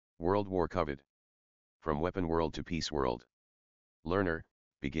World War COVID. From Weapon World to Peace World. Learner,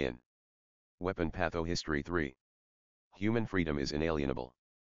 begin. Weapon Pathohistory 3. Human freedom is inalienable.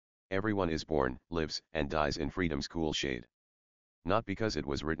 Everyone is born, lives, and dies in freedom's cool shade. Not because it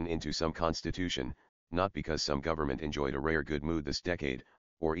was written into some constitution, not because some government enjoyed a rare good mood this decade,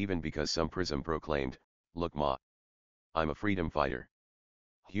 or even because some prism proclaimed, "Look ma, I'm a freedom fighter."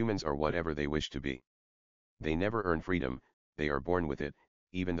 Humans are whatever they wish to be. They never earn freedom, they are born with it,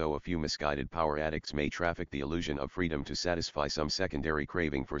 even though a few misguided power addicts may traffic the illusion of freedom to satisfy some secondary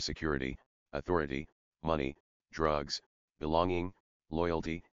craving for security, authority, money, drugs, belonging,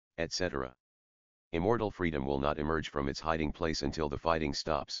 loyalty, etc. Immortal freedom will not emerge from its hiding place until the fighting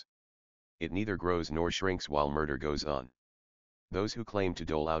stops. It neither grows nor shrinks while murder goes on. Those who claim to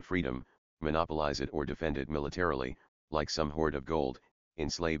dole out freedom, monopolize it or defend it militarily, like some hoard of gold,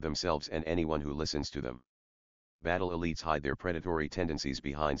 enslave themselves and anyone who listens to them. Battle elites hide their predatory tendencies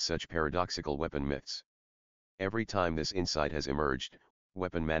behind such paradoxical weapon myths. Every time this insight has emerged,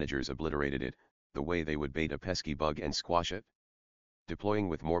 weapon managers obliterated it, the way they would bait a pesky bug and squash it. Deploying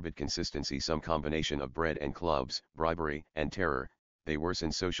with morbid consistency some combination of bread and clubs, bribery, and terror, they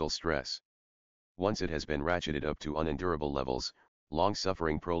worsen social stress. Once it has been ratcheted up to unendurable levels,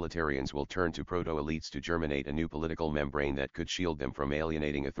 long-suffering proletarians will turn to proto-elites to germinate a new political membrane that could shield them from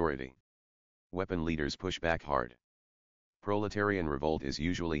alienating authority. Weapon leaders push back hard. Proletarian revolt is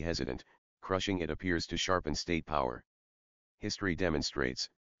usually hesitant, crushing it appears to sharpen state power. History demonstrates,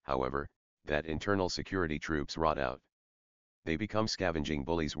 however, that internal security troops rot out. They become scavenging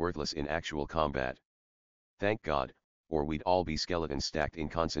bullies worthless in actual combat. Thank God, or we'd all be skeletons stacked in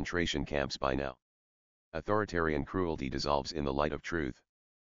concentration camps by now. Authoritarian cruelty dissolves in the light of truth.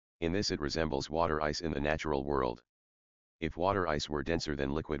 In this it resembles water ice in the natural world. If water ice were denser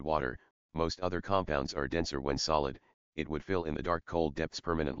than liquid water, most other compounds are denser when solid, it would fill in the dark cold depths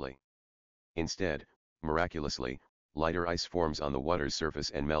permanently. Instead, miraculously, lighter ice forms on the water's surface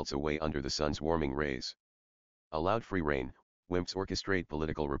and melts away under the sun's warming rays. Allowed free rein, wimps orchestrate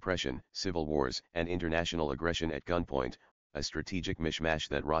political repression, civil wars, and international aggression at gunpoint, a strategic mishmash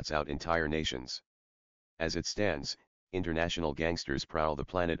that rots out entire nations. As it stands, international gangsters prowl the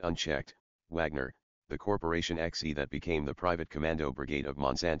planet unchecked. Wagner, the corporation XE that became the private commando brigade of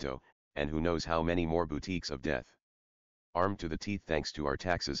Monsanto, and who knows how many more boutiques of death. Armed to the teeth thanks to our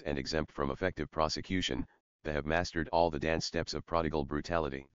taxes and exempt from effective prosecution, they have mastered all the dance steps of prodigal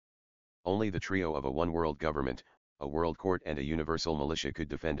brutality. Only the trio of a one-world government, a world court and a universal militia could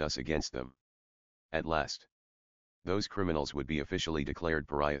defend us against them. At last, those criminals would be officially declared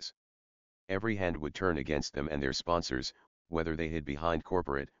pariahs. Every hand would turn against them and their sponsors, whether they hid behind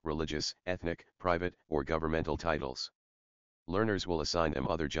corporate, religious, ethnic, private, or governmental titles. Learners will assign them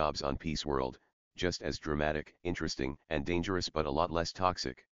other jobs on Peace World, just as dramatic, interesting, and dangerous but a lot less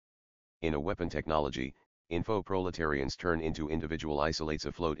toxic. In a weapon technology, info-proletarians turn into individual isolates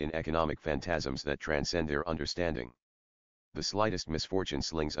afloat in economic phantasms that transcend their understanding. The slightest misfortune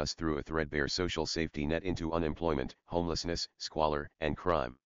slings us through a threadbare social safety net into unemployment, homelessness, squalor, and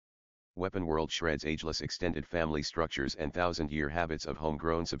crime. Weapon World shreds ageless extended family structures and thousand-year habits of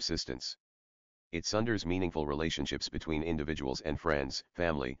homegrown subsistence. It sunders meaningful relationships between individuals and friends,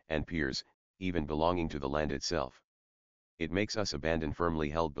 family, and peers, even belonging to the land itself. It makes us abandon firmly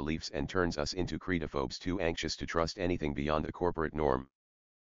held beliefs and turns us into credophobes too anxious to trust anything beyond the corporate norm.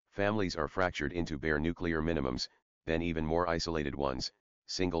 Families are fractured into bare nuclear minimums, then even more isolated ones,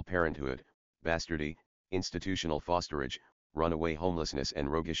 single parenthood, bastardy, institutional fosterage, runaway homelessness and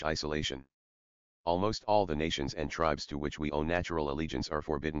roguish isolation. Almost all the nations and tribes to which we owe natural allegiance are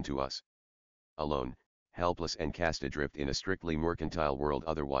forbidden to us. Alone, helpless and cast adrift in a strictly mercantile world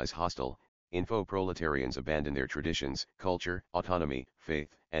otherwise hostile, info-proletarians abandon their traditions, culture, autonomy,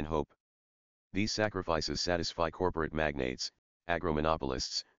 faith, and hope. These sacrifices satisfy corporate magnates,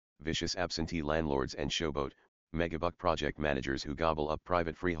 agro-monopolists, vicious absentee landlords and showboat, megabuck project managers who gobble up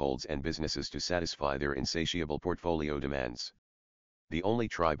private freeholds and businesses to satisfy their insatiable portfolio demands. The only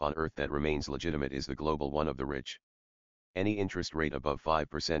tribe on earth that remains legitimate is the global one of the rich. Any interest rate above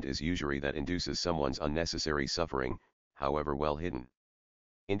 5% is usury that induces someone's unnecessary suffering, however well hidden.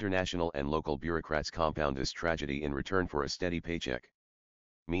 International and local bureaucrats compound this tragedy in return for a steady paycheck.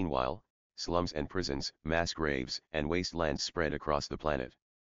 Meanwhile, slums and prisons, mass graves, and wastelands spread across the planet.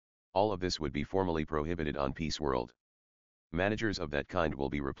 All of this would be formally prohibited on Peace World. Managers of that kind will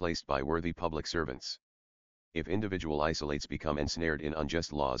be replaced by worthy public servants. If individual isolates become ensnared in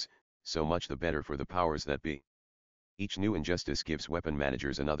unjust laws, so much the better for the powers that be. Each new injustice gives weapon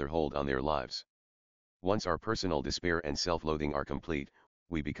managers another hold on their lives. Once our personal despair and self-loathing are complete,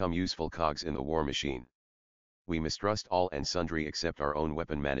 we become useful cogs in the war machine. We mistrust all and sundry except our own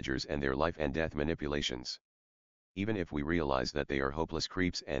weapon managers and their life and death manipulations. Even if we realize that they are hopeless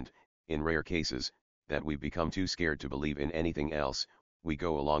creeps and, in rare cases, that we've become too scared to believe in anything else, we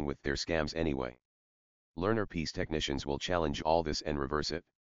go along with their scams anyway. Learner peace technicians will challenge all this and reverse it.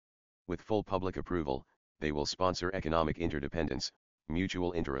 With full public approval, they will sponsor economic interdependence,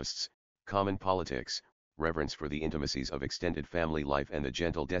 mutual interests, common politics, reverence for the intimacies of extended family life and the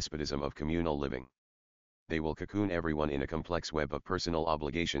gentle despotism of communal living. They will cocoon everyone in a complex web of personal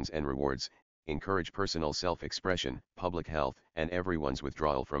obligations and rewards, encourage personal self-expression, public health, and everyone's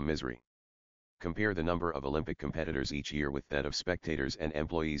withdrawal from misery. Compare the number of Olympic competitors each year with that of spectators and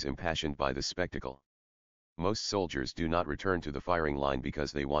employees impassioned by this spectacle. Most soldiers do not return to the firing line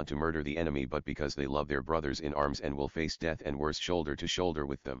because they want to murder the enemy but because they love their brothers in arms and will face death and worse shoulder to shoulder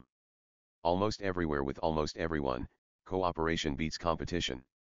with them. Almost everywhere with almost everyone, cooperation beats competition.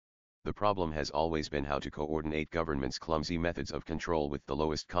 The problem has always been how to coordinate government's clumsy methods of control with the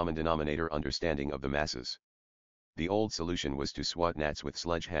lowest common denominator understanding of the masses. The old solution was to swat gnats with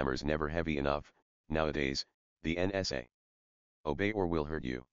sledgehammers never heavy enough. Nowadays, the NSA. Obey or we'll hurt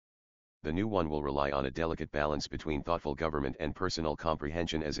you. The new one will rely on a delicate balance between thoughtful government and personal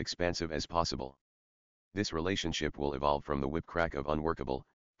comprehension as expansive as possible. This relationship will evolve from the whip-crack of unworkable,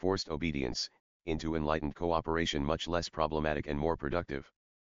 forced obedience, into enlightened cooperation much less problematic and more productive.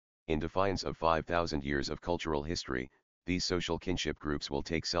 In defiance of 5,000 years of cultural history, these social kinship groups will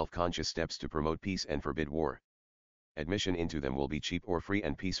take self-conscious steps to promote peace and forbid war. Admission into them will be cheap or free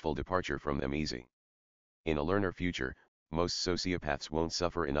and peaceful departure from them easy. In a learner future, most sociopaths won't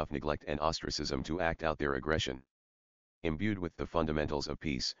suffer enough neglect and ostracism to act out their aggression. Imbued with the fundamentals of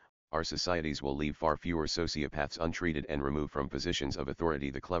peace, our societies will leave far fewer sociopaths untreated and remove from positions of authority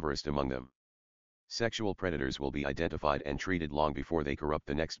the cleverest among them. Sexual predators will be identified and treated long before they corrupt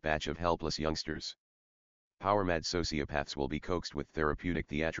the next batch of helpless youngsters. Power-mad sociopaths will be coaxed with therapeutic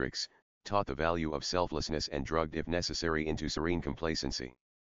theatrics, taught the value of selflessness and drugged if necessary into serene complacency.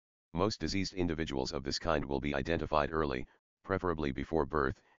 Most diseased individuals of this kind will be identified early, preferably before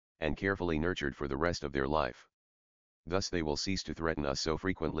birth, and carefully nurtured for the rest of their life. Thus they will cease to threaten us so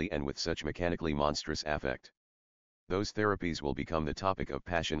frequently and with such mechanically monstrous affect. Those therapies will become the topic of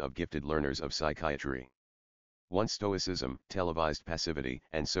passion of gifted learners of psychiatry. Once stoicism, televised passivity,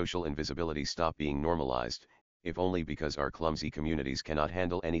 and social invisibility stop being normalized, if only because our clumsy communities cannot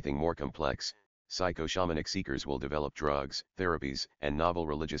handle anything more complex, psycho-shamanic seekers will develop drugs, therapies, and novel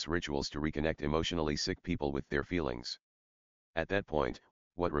religious rituals to reconnect emotionally sick people with their feelings. At that point,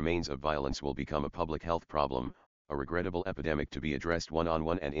 what remains of violence will become a public health problem, a regrettable epidemic to be addressed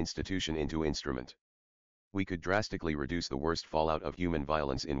one-on-one and institution into instrument. We could drastically reduce the worst fallout of human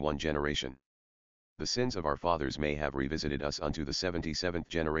violence in one generation. The sins of our fathers may have revisited us unto the 77th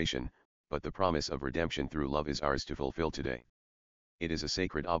generation, but the promise of redemption through love is ours to fulfill today. It is a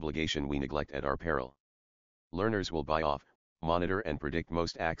sacred obligation we neglect at our peril. Learners will buy off, monitor and predict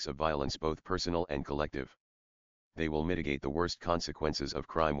most acts of violence both personal and collective. They will mitigate the worst consequences of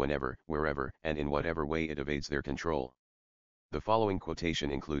crime whenever, wherever, and in whatever way it evades their control. The following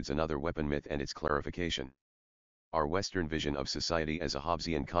quotation includes another weapon myth and its clarification. Our Western vision of society as a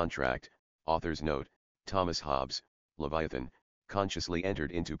Hobbesian contract, author's note, Thomas Hobbes, Leviathan, consciously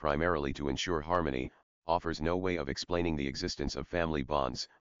entered into primarily to ensure harmony, offers no way of explaining the existence of family bonds,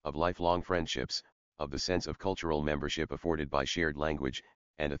 of lifelong friendships, of the sense of cultural membership afforded by shared language,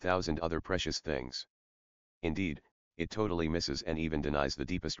 and 1,000 other precious things. Indeed, it totally misses and even denies the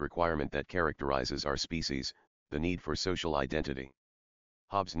deepest requirement that characterizes our species, the need for social identity.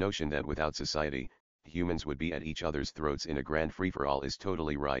 Hobbes' notion that without society, humans would be at each other's throats in a grand free-for-all is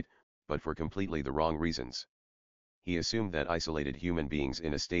totally right, but for completely the wrong reasons. He assumed that isolated human beings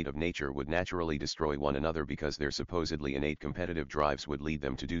in a state of nature would naturally destroy one another because their supposedly innate competitive drives would lead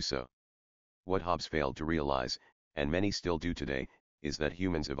them to do so. What Hobbes failed to realize, and many still do today, is that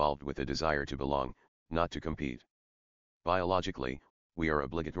humans evolved with a desire to belong, not to compete. Biologically, we are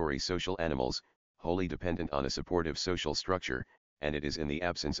obligatory social animals, wholly dependent on a supportive social structure, and it is in the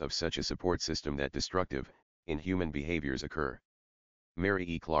absence of such a support system that destructive, inhuman behaviors occur. Mary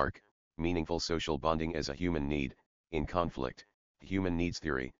E. Clark, Meaningful Social Bonding as a Human Need, in Conflict, Human Needs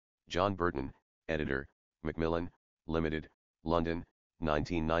Theory, John Burton, Editor, Macmillan, Limited, London,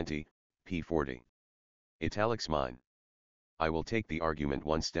 1990, p. 40. Italics mine. I will take the argument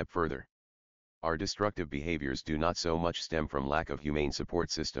one step further. Our destructive behaviors do not so much stem from lack of humane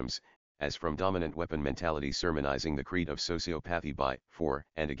support systems, as from dominant weapon mentality sermonizing the creed of sociopathy by, for,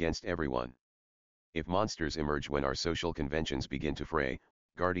 and against everyone. If monsters emerge when our social conventions begin to fray,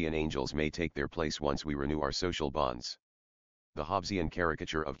 guardian angels may take their place once we renew our social bonds. The Hobbesian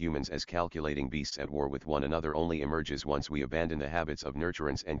caricature of humans as calculating beasts at war with one another only emerges once we abandon the habits of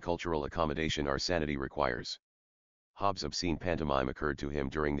nurturance and cultural accommodation our sanity requires. Hobbes' obscene pantomime occurred to him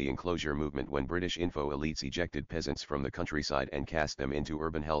during the enclosure movement when British info elites ejected peasants from the countryside and cast them into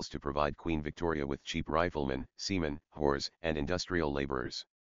urban hells to provide Queen Victoria with cheap riflemen, seamen, whores, and industrial laborers.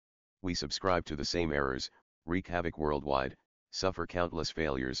 We subscribe to the same errors, wreak havoc worldwide, suffer countless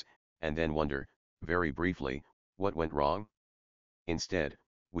failures, and then wonder, very briefly, what went wrong? Instead,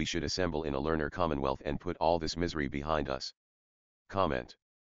 we should assemble in a learner commonwealth and put all this misery behind us. Comment.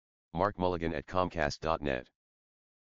 Mark Mulligan at Comcast.net